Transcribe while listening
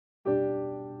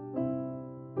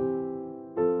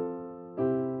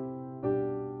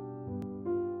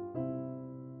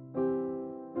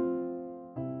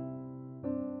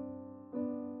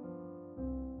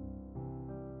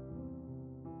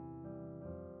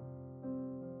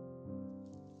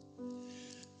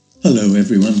Hello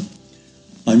everyone.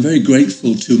 I'm very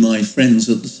grateful to my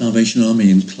friends at the Salvation Army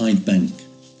in Clydebank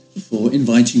for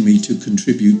inviting me to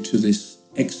contribute to this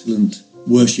excellent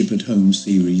Worship at Home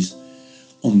series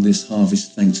on this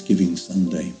Harvest Thanksgiving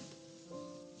Sunday.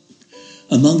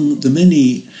 Among the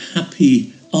many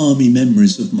happy Army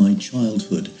memories of my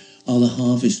childhood are the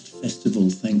Harvest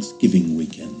Festival Thanksgiving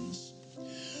weekends.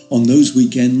 On those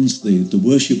weekends, the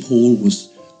worship hall was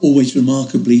always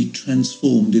remarkably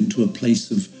transformed into a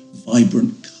place of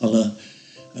vibrant colour,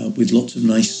 with lots of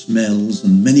nice smells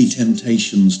and many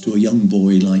temptations to a young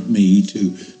boy like me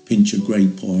to pinch a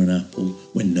grape or an apple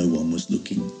when no one was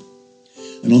looking.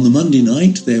 And on the Monday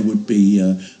night there would be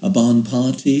a barn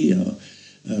party,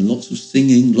 lots of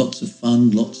singing, lots of fun,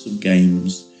 lots of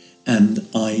games, and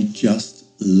I just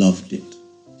loved it.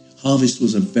 Harvest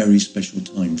was a very special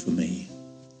time for me.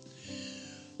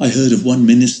 I heard of one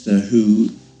minister who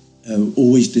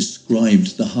always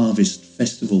described the Harvest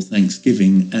Festival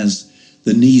Thanksgiving as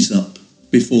the knees up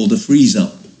before the freeze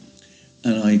up.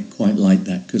 And I quite like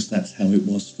that because that's how it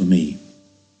was for me.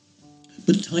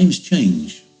 But times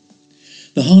change.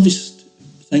 The Harvest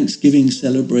Thanksgiving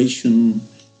celebration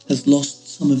has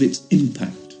lost some of its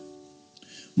impact.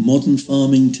 Modern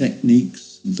farming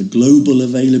techniques, the global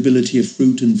availability of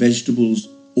fruit and vegetables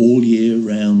all year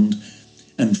round,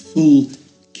 and full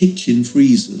kitchen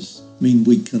freezers mean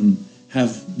we can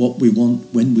have what we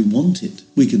want when we want it.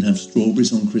 We can have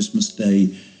strawberries on Christmas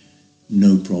Day,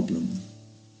 no problem.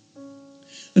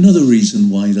 Another reason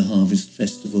why the Harvest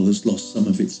Festival has lost some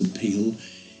of its appeal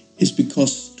is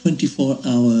because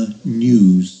 24-hour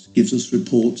news gives us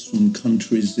reports from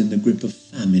countries in the grip of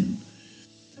famine,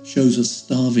 shows us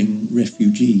starving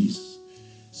refugees,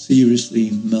 seriously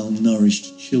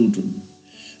malnourished children,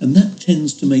 and that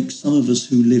tends to make some of us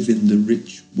who live in the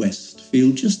rich West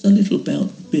feel just a little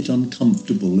bit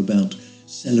uncomfortable about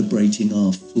celebrating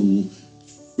our full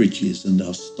fridges and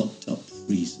our stocked up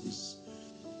freezers.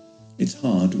 It's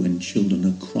hard when children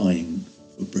are crying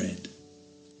for bread.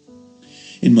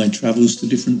 In my travels to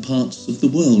different parts of the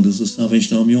world as a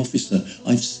Salvation Army officer,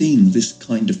 I've seen this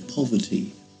kind of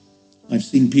poverty. I've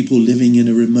seen people living in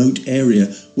a remote area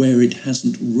where it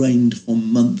hasn't rained for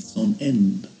months on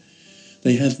end.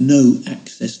 They have no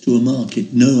access to a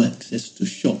market, no access to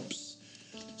shops,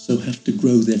 so have to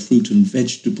grow their fruit and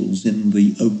vegetables in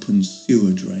the open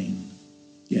sewer drain.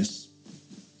 Yes,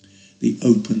 the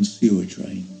open sewer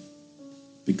drain,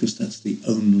 because that's the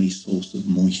only source of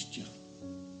moisture.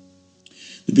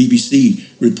 The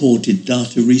BBC reported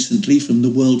data recently from the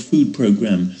World Food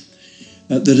Programme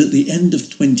that at the end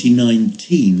of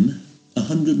 2019,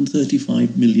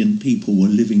 135 million people were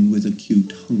living with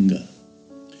acute hunger.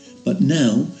 But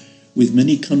now, with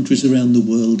many countries around the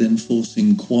world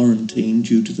enforcing quarantine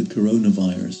due to the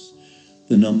coronavirus,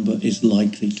 the number is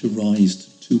likely to rise to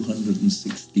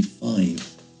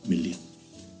 265 million.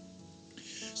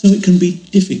 So it can be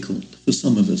difficult for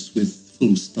some of us with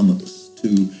full stomachs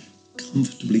to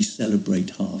comfortably celebrate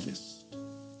harvest.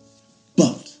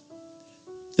 But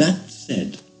that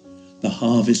said, the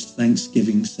Harvest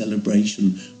Thanksgiving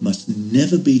celebration must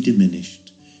never be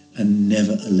diminished and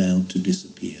never allowed to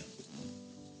disappear.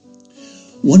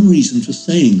 One reason for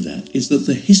saying that is that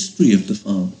the history of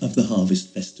the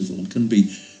Harvest Festival can be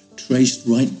traced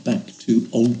right back to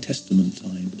Old Testament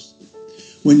times.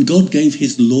 When God gave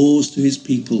his laws to his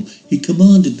people, he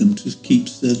commanded them to keep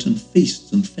certain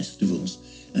feasts and festivals,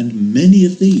 and many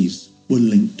of these were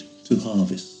linked to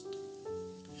harvest.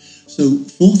 So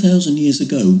 4,000 years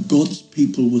ago, God's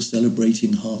people were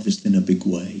celebrating harvest in a big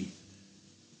way.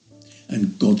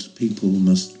 And God's people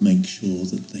must make sure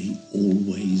that they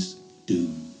always do.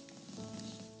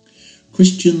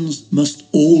 Christians must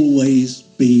always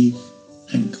be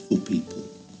thankful people.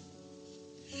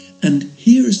 And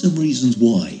here are some reasons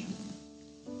why.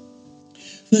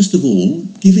 First of all,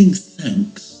 giving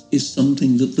thanks is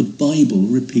something that the Bible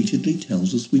repeatedly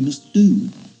tells us we must do.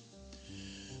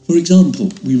 For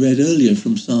example, we read earlier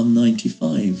from Psalm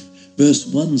 95. Verse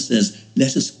 1 says,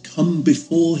 "Let us come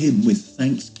before him with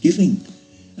thanksgiving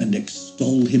and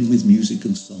extol him with music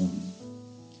and song."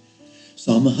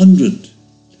 Psalm 100,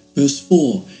 verse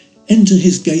 4, "Enter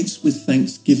his gates with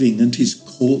thanksgiving and his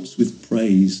courts with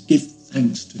praise. Give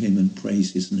thanks to him and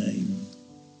praise his name."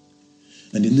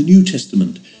 And in the New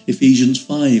Testament, Ephesians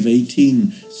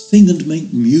 5:18, "Sing and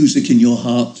make music in your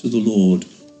heart to the Lord,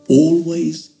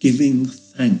 always giving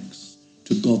thanks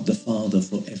to God the Father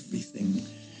for everything,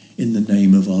 in the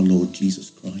name of our Lord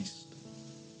Jesus Christ."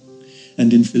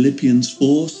 And in Philippians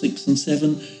 4:6 and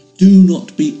 7, "Do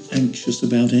not be anxious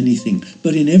about anything,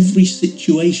 but in every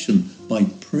situation, by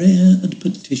prayer and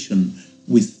petition,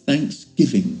 with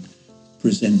thanksgiving,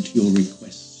 present your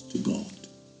requests to God.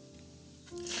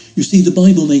 You see, the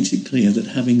Bible makes it clear that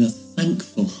having a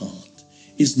thankful heart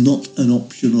is not an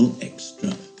optional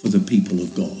extra for the people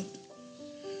of God.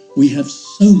 We have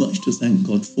so much to thank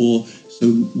God for,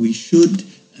 so we should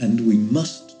and we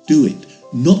must do it,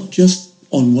 not just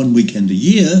on one weekend a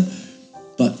year,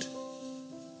 but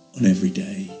on every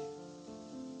day.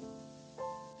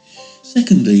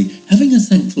 Secondly, having a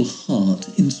thankful heart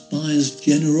inspires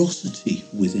generosity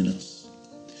within us.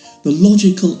 The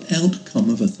logical outcome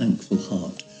of a thankful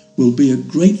heart will be a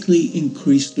greatly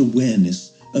increased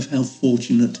awareness of how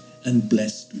fortunate and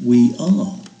blessed we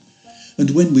are. And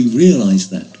when we realise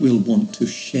that, we'll want to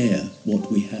share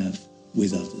what we have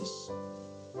with others.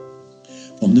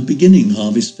 From the beginning,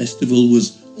 Harvest Festival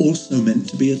was also meant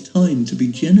to be a time to be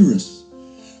generous.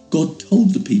 God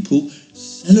told the people,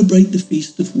 celebrate the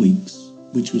Feast of Weeks,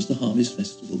 which was the Harvest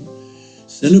Festival.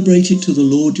 Celebrate it to the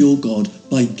Lord your God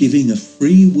by giving a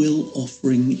free will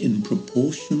offering in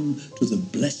proportion to the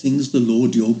blessings the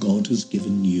Lord your God has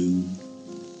given you.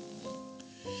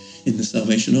 In the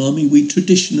Salvation Army, we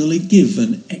traditionally give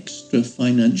an extra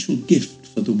financial gift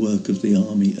for the work of the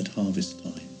army at harvest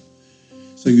time.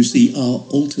 So you see, our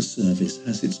altar service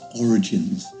has its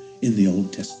origins in the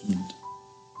Old Testament.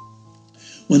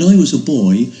 When I was a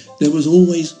boy, there was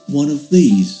always one of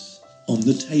these on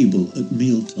the table at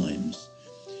meal times.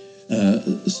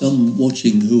 Some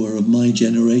watching who are of my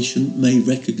generation may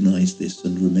recognise this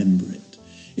and remember it.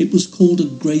 It was called a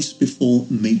Grace Before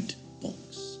Meat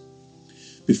box.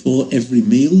 Before every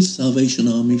meal, Salvation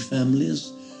Army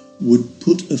families would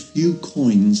put a few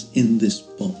coins in this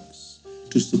box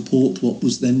to support what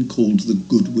was then called the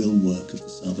goodwill work of the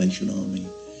Salvation Army.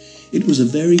 It was a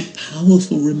very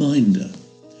powerful reminder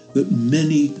that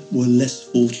many were less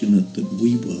fortunate than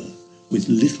we were, with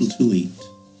little to eat,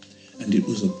 and it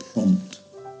was a prompt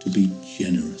to be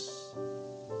generous.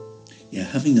 Yeah,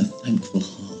 having a thankful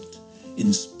heart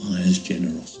inspires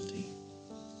generosity.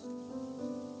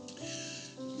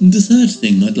 And the third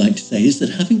thing I'd like to say is that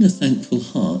having a thankful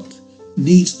heart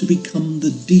needs to become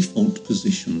the default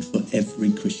position for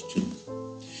every Christian.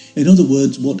 In other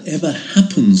words, whatever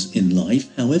happens in life,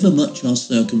 however much our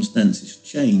circumstances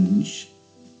change,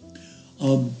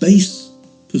 our base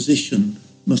position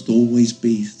must always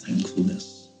be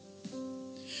thankfulness.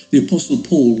 The Apostle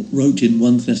Paul wrote in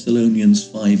 1 Thessalonians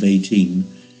 5:18,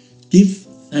 "Give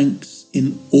thanks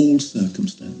in all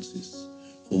circumstances,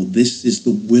 for this is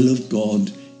the will of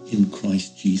God in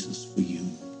Christ Jesus for you."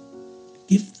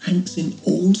 Give thanks in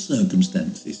all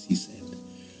circumstances, he said.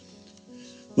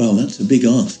 Well, that's a big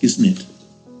ask, isn't it?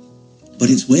 But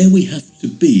it's where we have to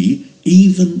be,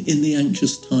 even in the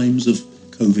anxious times of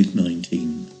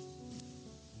COVID-19.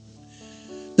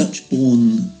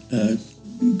 Dutch-born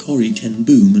Corrie ten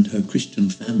Boom and her Christian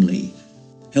family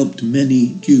helped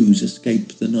many Jews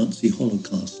escape the Nazi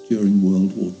Holocaust during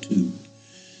World War II.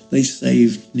 They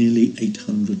saved nearly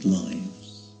 800 lives.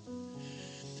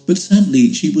 But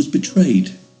sadly, she was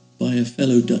betrayed by a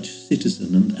fellow Dutch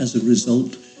citizen, and as a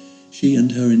result, she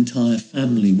and her entire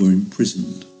family were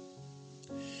imprisoned.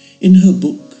 In her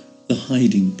book, The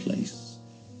Hiding Place,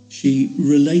 she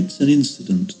relates an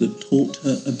incident that taught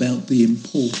her about the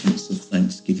importance of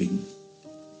thanksgiving.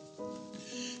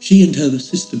 She and her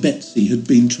sister Betsy had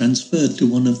been transferred to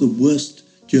one of the worst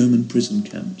German prison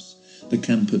camps, the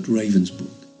camp at Ravensbrück.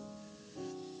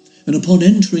 And upon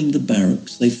entering the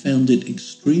barracks, they found it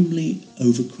extremely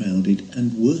overcrowded,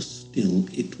 and worse still,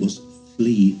 it was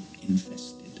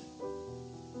flea-infested.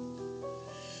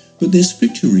 But their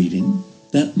scripture reading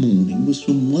that morning was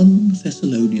from 1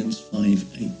 Thessalonians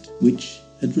 5:8, which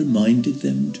had reminded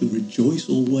them to rejoice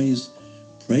always,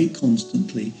 pray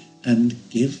constantly, and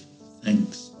give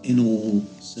thanks in all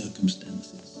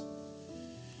circumstances.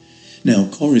 Now,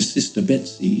 Corrie's sister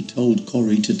Betsy told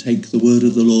Corrie to take the word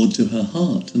of the Lord to her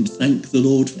heart and thank the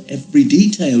Lord for every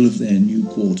detail of their new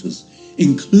quarters,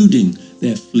 including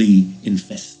their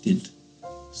flea-infested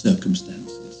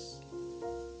circumstances.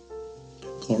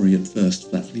 Corrie at first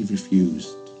flatly refused,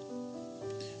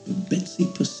 but Betsy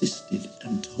persisted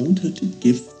and told her to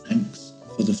give thanks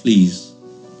for the fleas.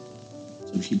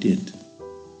 So she did.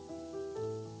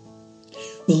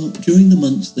 Well, during the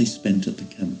months they spent at the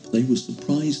camp, they were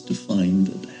surprised to find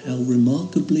how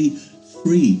remarkably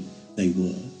free they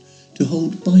were to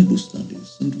hold Bible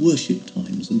studies and worship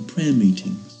times and prayer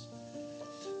meetings.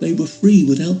 They were free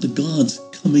without the guards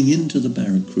coming into the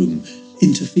barrack room,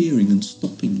 interfering and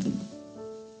stopping them.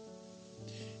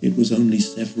 It was only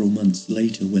several months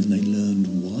later when they learned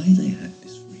why they had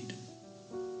this freedom.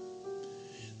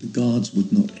 The guards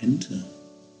would not enter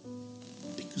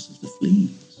because of the fleas.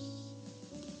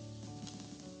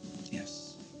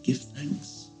 Yes, give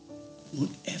thanks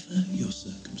whatever your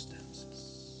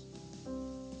circumstances.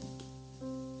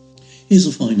 Here's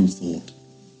a final thought.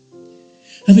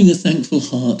 Having a thankful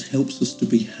heart helps us to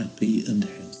be happy and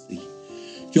healthy.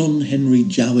 John Henry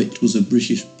Jowett was a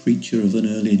British preacher of an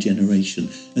earlier generation,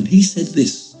 and he said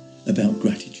this about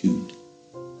gratitude.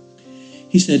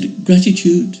 He said,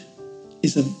 "Gratitude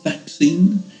is a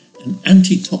vaccine, an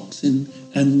antitoxin,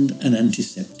 and an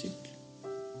antiseptic."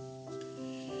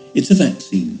 It's a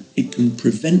vaccine. It can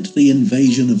prevent the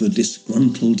invasion of a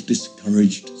disgruntled,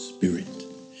 discouraged spirit.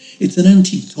 It's an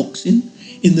antitoxin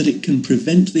in that it can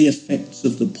prevent the effects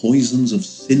of the poisons of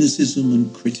cynicism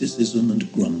and criticism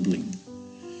and grumbling.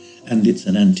 And it's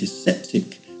an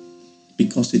antiseptic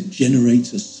because it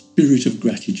generates a spirit of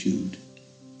gratitude.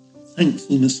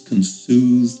 Thankfulness can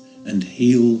soothe and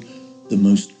heal the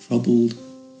most troubled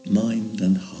mind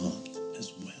and heart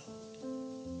as well.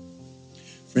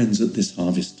 Friends, at this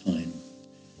harvest time,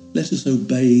 let us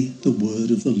obey the word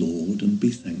of the Lord and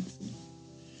be thankful.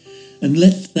 And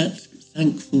let that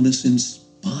thankfulness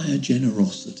inspire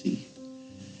generosity.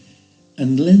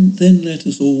 And then let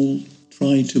us all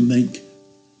try to make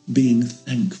being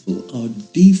thankful our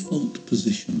default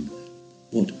position,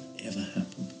 whatever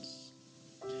happens.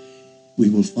 We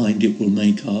will find it will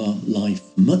make our life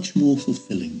much more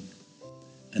fulfilling,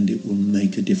 and it will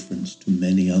make a difference to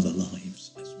many other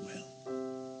lives as well.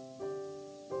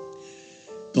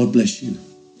 God bless you,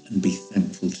 and be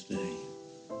thankful today.